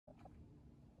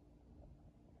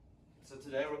So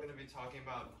today we're going to be talking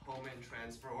about Hohmann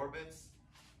transfer orbits,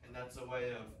 and that's a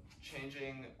way of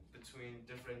changing between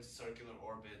different circular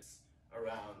orbits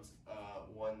around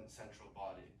one central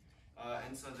body.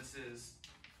 And so this is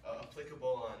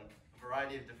applicable on a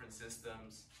variety of different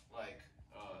systems, like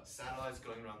satellites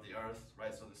going around the Earth,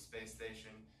 right? So the space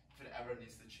station, if it ever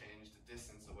needs to change the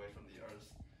distance away from the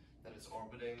Earth that it's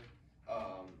orbiting,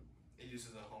 it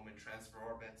uses a Hohmann transfer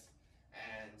orbit.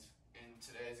 And in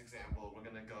today's example, we're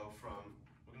going to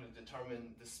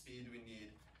determine the speed we need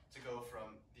to go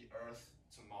from the Earth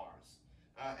to Mars.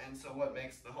 And so what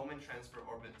makes the Hohmann transfer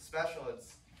orbit special,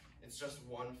 it's just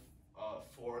one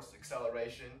force,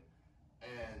 acceleration,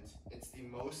 and it's the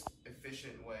most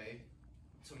efficient way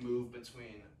to move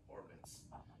between orbits.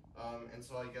 And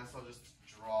so I guess I'll just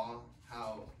draw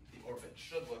how the orbit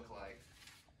should look like.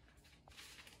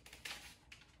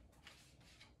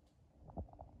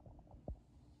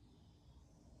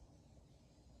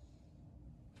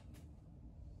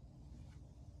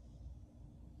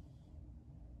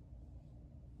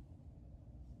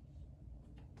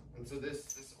 And so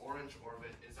this orange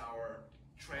orbit is our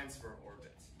transfer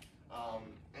orbit.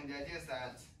 And the idea is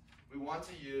that we want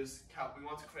to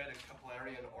create a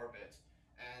Keplerian orbit,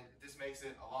 and this makes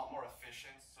it a lot more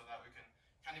efficient so that we can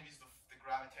kind of use the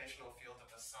gravitational field of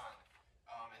the sun,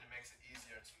 and it makes it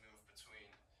easier to move between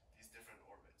these different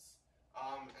orbits.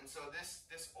 And so this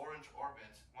orange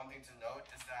orbit, one thing to note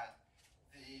is that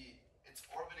it's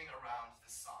orbiting around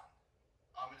the sun.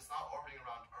 It's not orbiting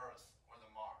around Earth or the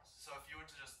Mars. So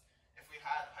if we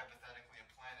had hypothetically a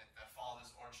planet that followed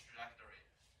this orange trajectory,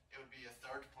 it would be a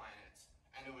third planet,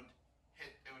 and it would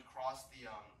cross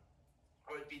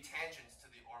or it would be tangents to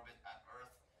the orbit at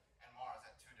Earth and Mars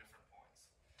at two different points.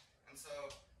 And so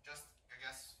just, I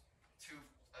guess,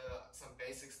 some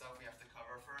basic stuff we have to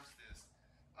cover first is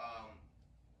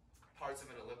parts of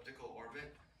an elliptical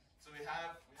orbit. So we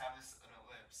have an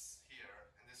ellipse here,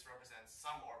 and this represents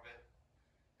some orbit.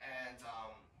 And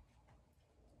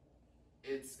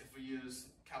if we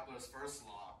use Kepler's first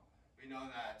law, we know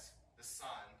that the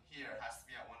sun here has to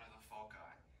be at one of the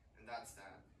foci, and that's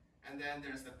that. And then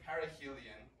there's the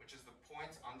perihelion, which is the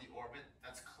point on the orbit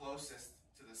that's closest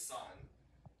to the sun.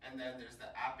 And then there's the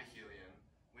aphelion,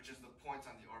 which is the point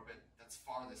on the orbit that's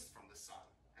farthest from the sun.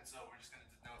 And so we're just going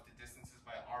to denote the distances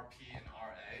by RP and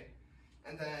RA.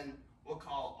 And then we'll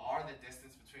call R the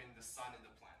distance between the sun and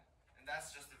the planet. And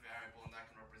that's just a variable, and that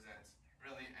can represent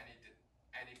really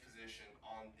any position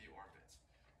on the orbit.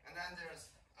 And then there's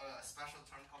a special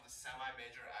term called the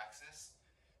semi-major axis,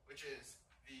 which is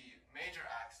the major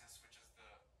axis, which is the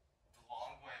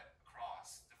long way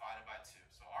across divided by 2.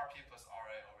 So RP plus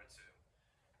RA over 2.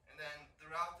 And then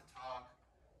throughout the talk,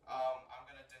 I'm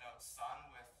going to denote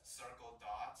sun with circle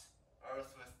dot,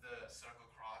 Earth with the circle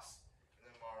cross,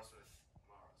 and then Mars with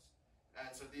Mars.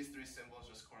 And so these three symbols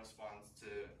just correspond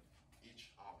to each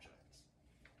object.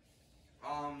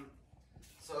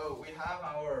 So we have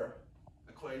our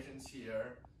equations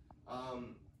here.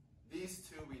 These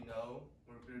two we know,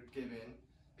 we're given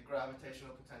the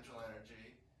gravitational potential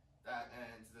energy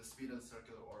and the speed of the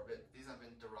circular orbit. These have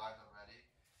been derived already.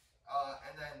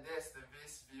 And then the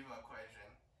Vis-Viva equation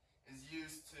is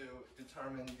used to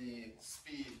determine the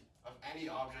speed of any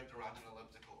object around an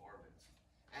elliptical orbit.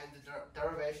 And the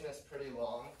derivation is pretty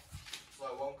long, so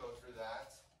I won't go through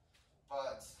that.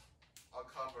 But I'll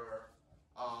cover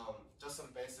just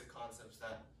some basic concepts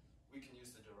that we can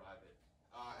use to derive it.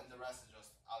 And the rest is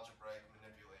just algebraic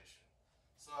manipulation.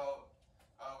 So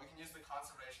we can use the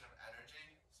conservation of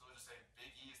energy. So we'll just say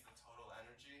big E is the total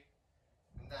energy.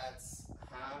 And that's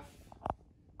half,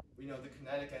 we know the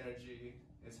kinetic energy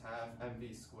is half mv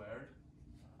squared.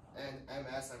 And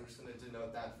ms, I'm just going to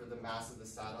denote that for the mass of the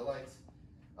satellite.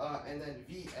 And then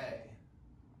VA.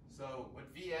 So what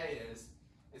VA is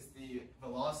the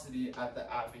velocity at the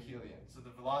aphelion. So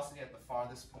the velocity at the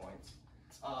farthest point.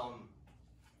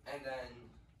 And then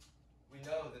we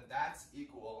know that that's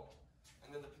equal, and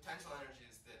then the potential energy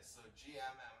is this, so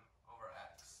gmm over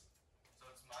x. So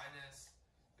it's minus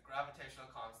the gravitational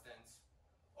constant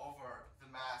over the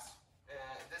mass. And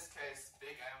in this case,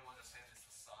 big M, we'll just say this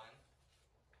is the sun.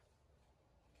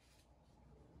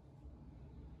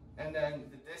 And then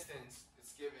the distance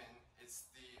is given, it's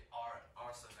the R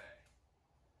sub A.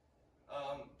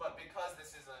 But because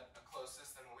this is a closed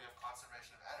system and we have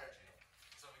conservation of energy,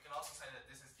 so we can also say that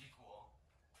this is equal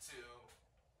to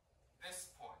this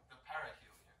point, the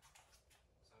perihelion.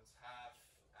 So it's half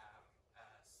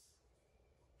ms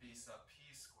v sub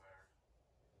p squared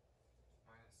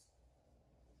minus.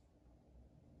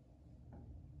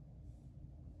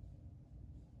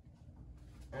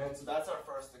 And so that's our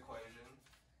first equation.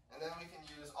 And then we can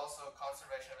use also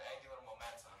conservation of angular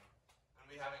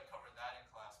haven't covered that in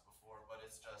class before, but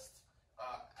it's just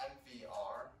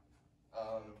MVR.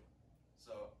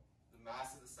 So the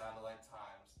mass of the satellite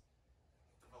times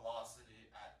the velocity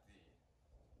at the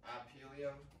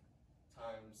aphelium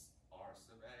times r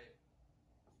sub a,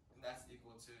 and that's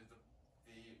equal to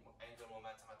the angular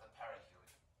momentum at the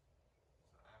perihelium.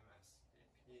 So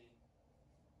MSAP.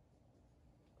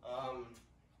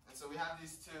 And so we have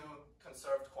these two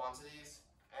conserved quantities,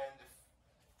 and if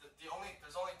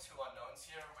there's only two unknowns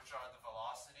here, which are the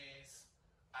velocities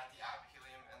at the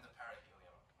aphelium and the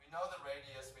perihelium. We know the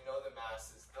radius, we know the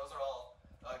masses. Those are all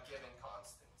given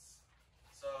constants.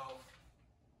 So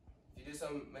if you do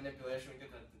some manipulation, we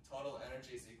get that the total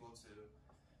energy is equal to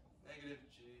negative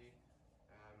G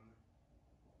m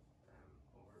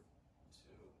over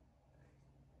 2a.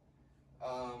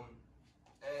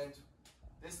 And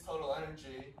this total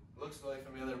energy looks really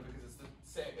familiar because it's the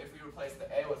same. If we replace the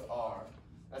a with r,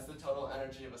 that's the total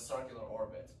energy of a circular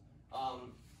orbit.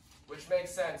 Which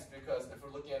makes sense because if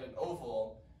we're looking at an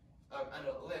oval, an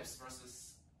ellipse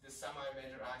versus the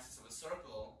semi-major axis of a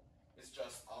circle is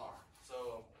just r.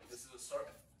 So if this is a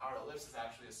circle, our ellipse is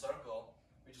actually a circle,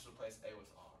 we just replace a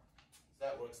with r. So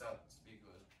that works out to be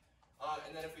good.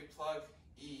 And then if we plug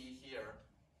E here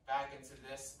back into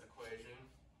this equation,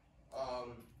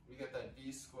 we get that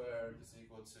v squared is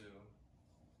equal to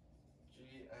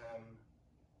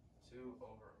gm2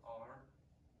 over r.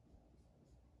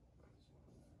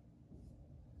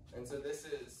 And so this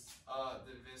is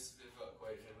the vis-viva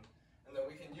equation. And then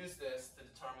we can use this to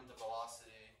determine the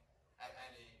velocity at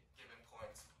any given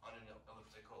point on an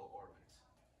elliptical orbit.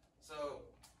 So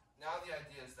now the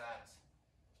idea is that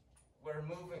we're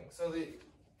moving. So the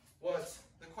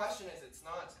question is, it's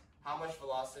not how much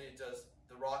velocity does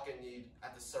the rocket need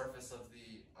at the surface of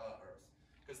the Earth,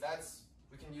 because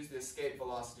we can use the escape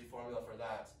velocity formula for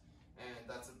that, and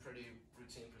that's a pretty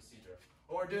routine procedure.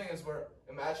 What we're doing is we're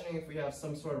imagining if we have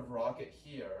some sort of rocket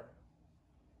here,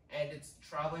 and it's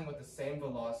traveling with the same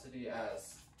velocity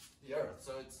as the Earth.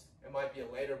 So it might be a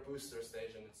later booster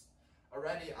stage, and it's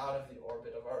already out of the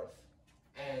orbit of Earth.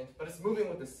 But it's moving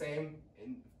with the same,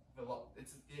 the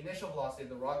initial velocity of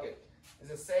the rocket is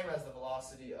the same as the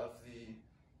velocity of the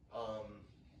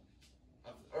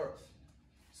Earth.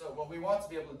 So what we want to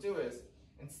be able to do is,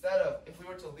 instead of, if we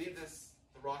were to leave the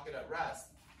rocket at rest,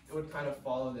 it would kind of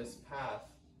follow this path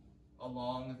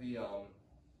along the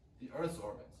Earth's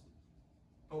orbit.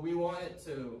 But we want it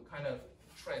to kind of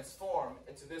transform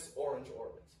into this orange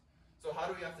orbit. So how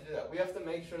do we have to do that? We have to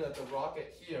make sure that the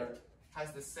rocket here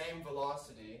has the same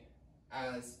velocity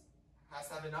has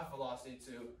to have enough velocity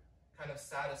to kind of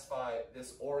satisfy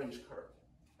this orange curve.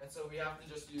 And so we have to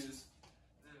just use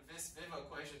the vis-viva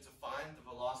equation to find the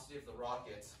velocity of the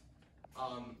rocket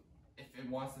if it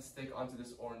wants to stick onto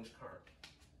this orange curve.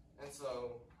 And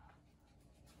so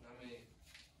let me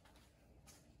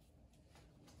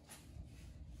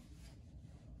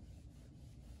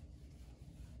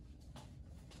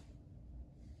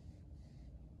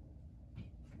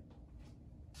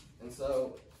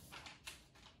so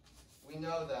we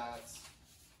know that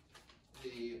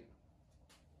the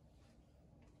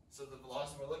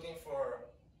velocity we're looking for,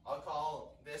 I'll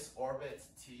call this orbit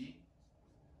T.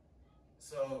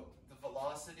 So the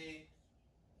velocity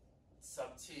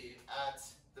sub T at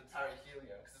the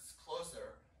perihelium, because it's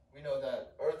closer, we know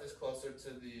that Earth is closer to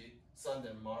the Sun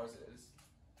than Mars is.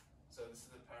 So this is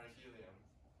the perihelium.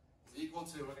 It's equal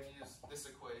to, we're going to use this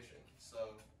equation.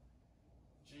 So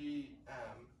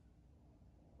Gm.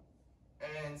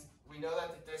 And we know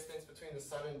that the distance between the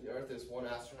Sun and the Earth is 1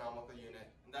 astronomical unit,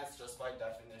 and that's just by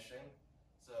definition.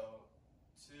 So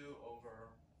 2 over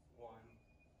 1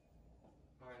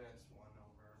 minus 1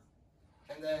 over.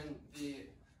 And then the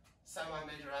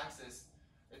semi-major axis,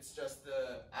 it's just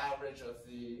the average of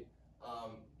the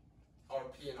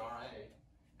RP and RA.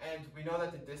 And we know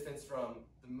that the distance from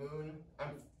the Moon,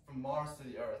 from Mars to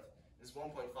the Earth, is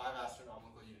 1.5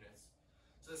 astronomical units.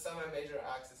 So the semi-major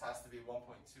axis has to be 1.25.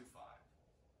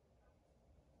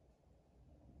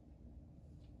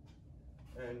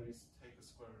 And we take the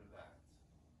square root of that.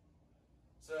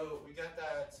 So we get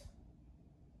that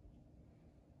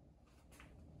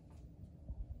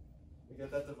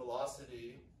the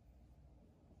velocity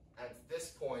at this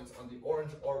point on the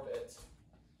orange orbit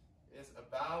is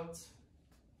about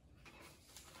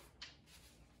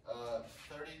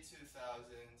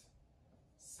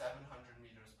 32,700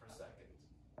 meters per second.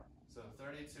 So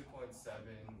 32.7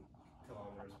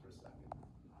 kilometers per second.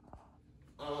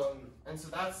 And so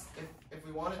that's, if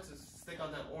we wanted to stick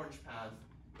on that orange path,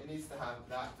 it needs to have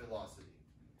that velocity.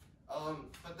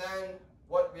 But then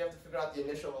we have to figure out the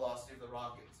initial velocity of the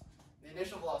rocket. The the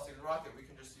initial velocity of the rocket, we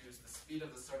can just use the speed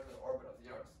of the circular orbit of the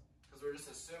Earth, because we're just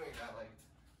assuming that like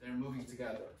they're moving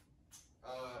together.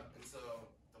 And so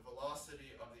the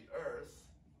velocity of the Earth,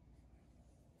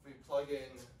 if we plug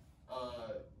in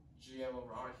gm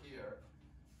over r here,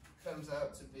 comes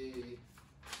out to be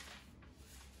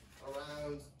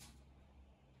around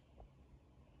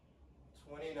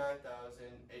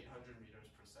 29,800 meters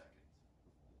per second.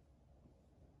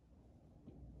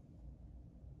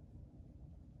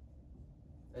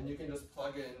 And you can just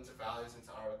plug in the values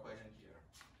into our equation here,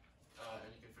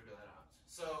 and you can figure that out.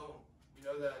 So we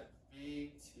know that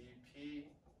VTP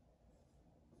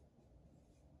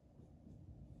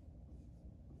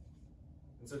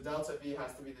and so delta V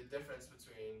has to be the difference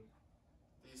between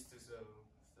these two, so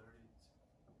 30.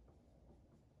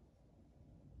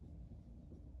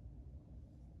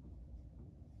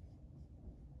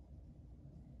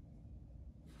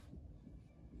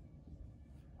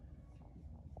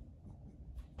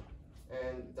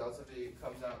 And delta V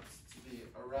comes out to be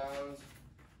around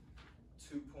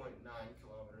 2.9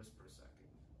 kilometers per second.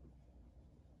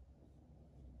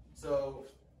 So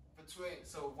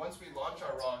once we launch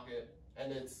our rocket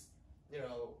and it's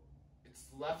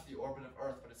left the orbit of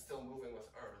Earth, but it's still moving with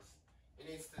Earth, it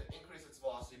needs to increase its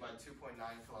velocity by 2.9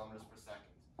 kilometers per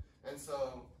second. And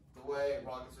so the way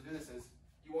rockets would do this is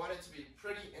you want it to be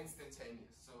pretty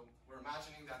instantaneous. So we're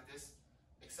imagining that this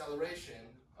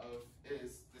acceleration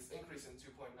is this increase in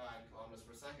 2.9 kilometers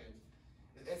per second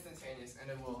is instantaneous, and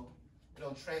it'll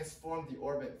transform the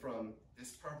orbit from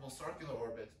this purple circular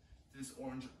orbit to this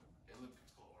orange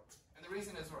elliptical orbit. And the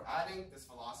reason is we're adding this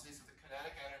velocity, so the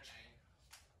kinetic energy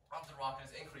of the rocket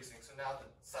is increasing. So now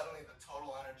suddenly the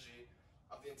total energy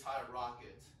of the entire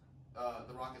rocket,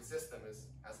 the rocket system has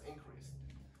increased.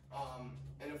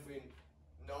 And if we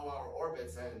know our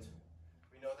orbits, and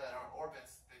we know that our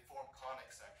orbits, they form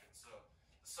conic sections. So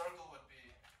the circle would be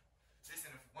this,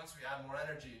 and once we add more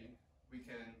energy, we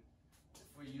can,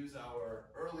 if we use our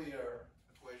earlier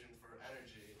equation for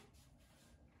energy,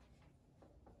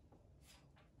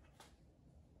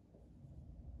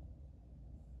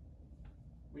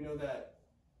 we know that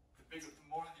the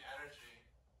more the energy,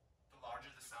 the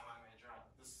larger the semi-major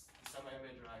axis.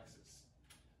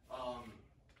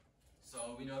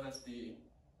 So we know that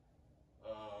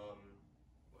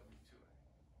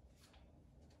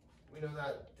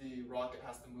the rocket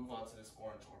has to move on to this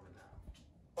orange orbit now.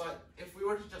 But if we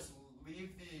were to just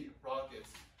leave the rocket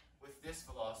with this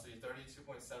velocity,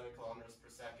 32.7 kilometers per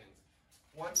second,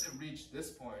 once it reached this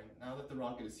point, now that the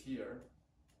rocket is here,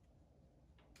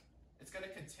 it's going to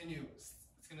continue, it's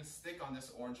going to stick on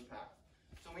this orange path.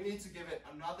 So we need to give it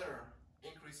another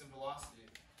increase in velocity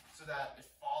so that it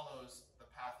follows the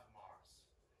path of Mars.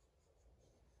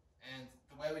 And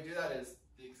the way we do that is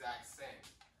the exact same.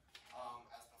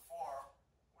 As before,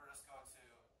 we're just going to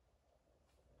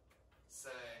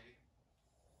say,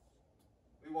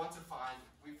 we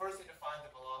first need to find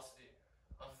the velocity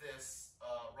of this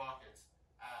rocket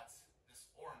at this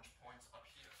orange point up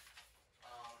here.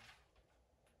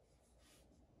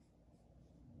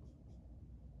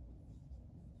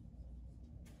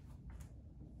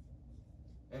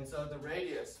 And so the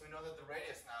radius, we know that the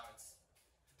radius now, the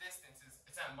distance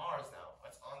it's at Mars now.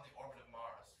 It's on the orbit of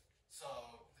Mars. So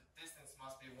the distance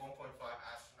must be 1.5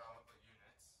 astronomical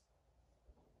units.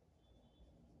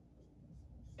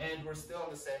 And we're still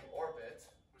in the same orbit.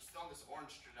 We're still in this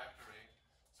orange trajectory.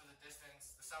 So the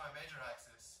distance, the semi-major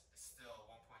axis, is still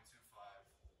 1.25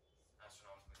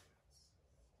 astronomical units.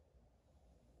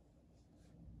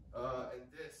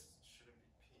 And this shouldn't be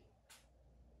P.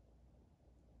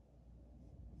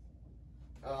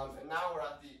 And now we're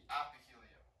at the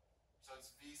aphelion. So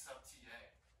it's V sub TA.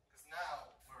 Because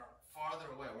now we're farther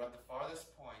away. We're at the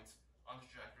farthest point on the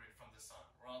trajectory from the sun.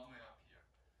 We're all the way up here.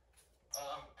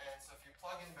 And so if you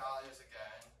plug in values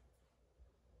again,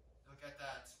 you'll get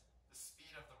that the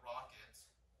speed of the rocket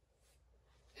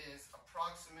is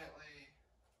approximately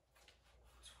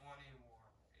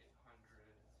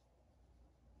 21,800.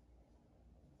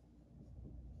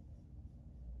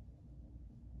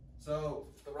 So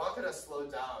the rocket has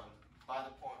slowed down by the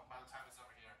time it's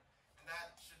over here. And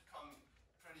that should come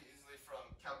pretty easily from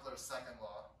Kepler's second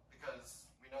law, because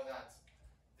we know that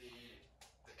the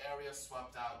area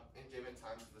swept out in given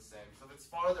times is the same. So if it's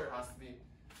farther, it has to be,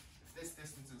 if this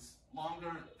distance is longer,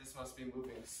 this must be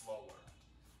moving slower.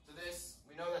 So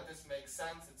we know that this makes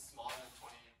sense. It's smaller than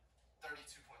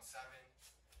 32.7.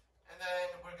 And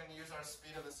then we're going to use our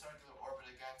speed of the circular orbit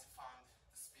again to find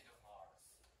the speed of Mars.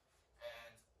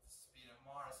 And the speed of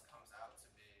Mars comes out to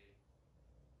be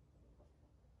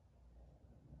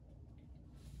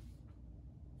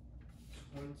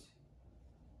 20.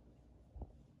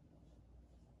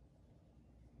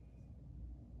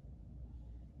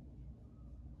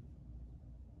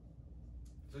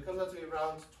 So it comes out to be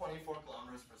around 24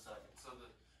 kilometers per second. So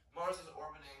Mars is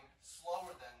orbiting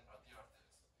slower than the Earth is.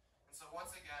 And so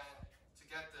once again, to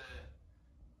get the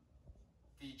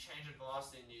change in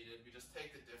velocity needed, we just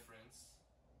take the difference.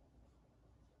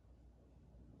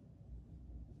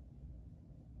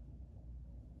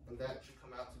 And that should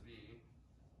come out to be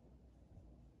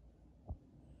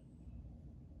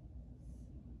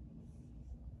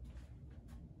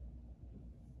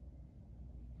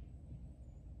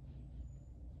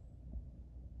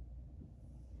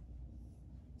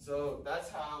so that's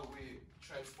how we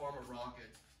transform a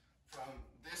rocket from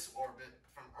this orbit,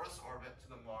 from Earth's orbit to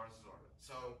the Mars orbit.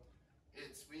 So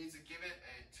we need to give it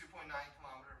a 2.9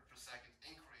 kilometer per second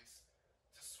increase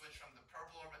to switch from the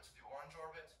purple orbit to the orange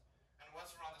orbit. And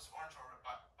once we're on this orange orbit,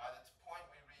 by the point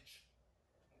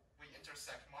we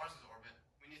intersect Mars's orbit,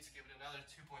 we need to give it another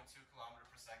 2.2 kilometer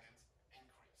per second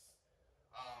increase.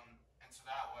 And so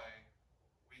that way,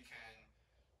 we can,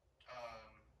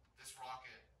 this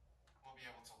rocket will be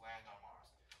able to land on Mars.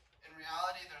 In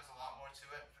reality, there's a lot more to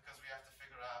it because we have to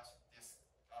figure out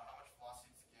how much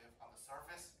velocity to give on the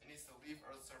surface. It needs to leave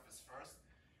Earth's surface first.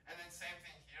 And then same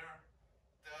thing here.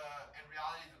 In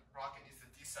reality, the rocket needs to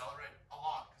decelerate a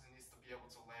lot because it needs to be able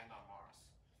to land on Mars.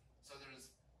 So there's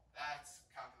that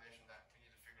calculation that we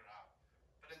need to figure out.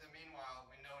 But in the meanwhile,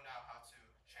 we know now how to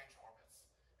change orbits.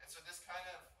 And so this kind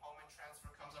of Hohmann transfer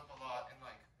comes up a lot in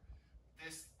like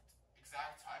this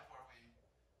exact type where we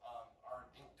are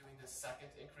doing this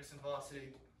second increase in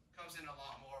velocity. Comes in a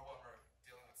lot more when we're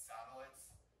dealing with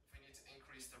satellites. If we need to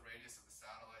increase the radius of the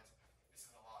satellite, this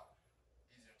is a lot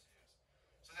easier to use.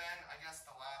 So then I guess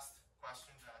the last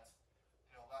question that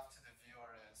left to the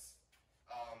viewer is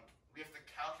we have to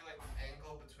calculate the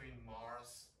angle between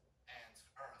Mars and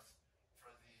Earth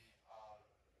for the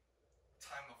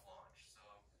time of launch. So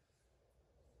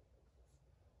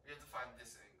we have to find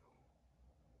this angle.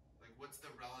 Like what's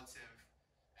the relative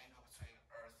angle between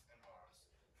Earth and Mars?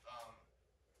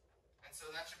 And so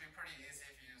that should be pretty easy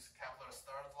if you use Kepler's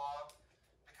third law,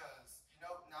 because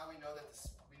now we know that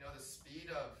we know the speed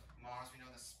of Mars, we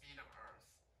know the speed of Earth,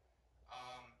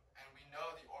 and we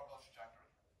know the orbital trajectory.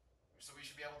 So we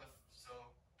should be able to. So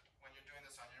when you're doing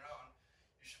this on your own,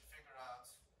 you should figure out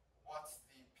what's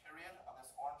the period of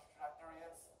this orange trajectory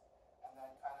is, and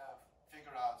then kind of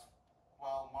figure out,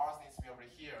 well, Mars needs to be over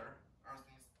here.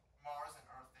 Mars and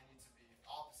Earth, they need to be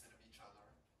opposite of each other,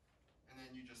 and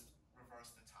then you just reverse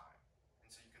the time,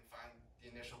 and so you can find the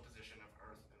initial position of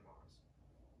Earth and Mars.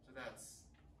 So that's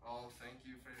all. Thank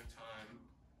you for your time.